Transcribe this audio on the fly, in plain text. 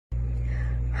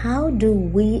How do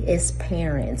we as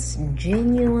parents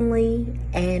genuinely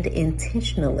and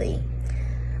intentionally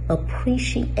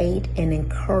appreciate and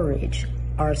encourage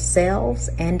ourselves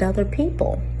and other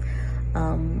people?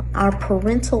 Our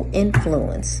parental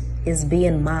influence is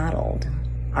being modeled.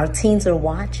 Our teens are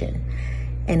watching,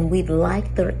 and we'd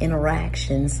like their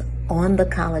interactions on the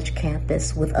college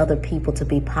campus with other people to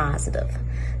be positive.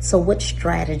 So what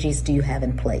strategies do you have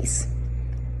in place?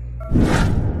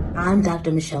 I'm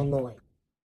Dr. Michelle Lloyd.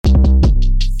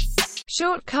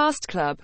 Short Cast Club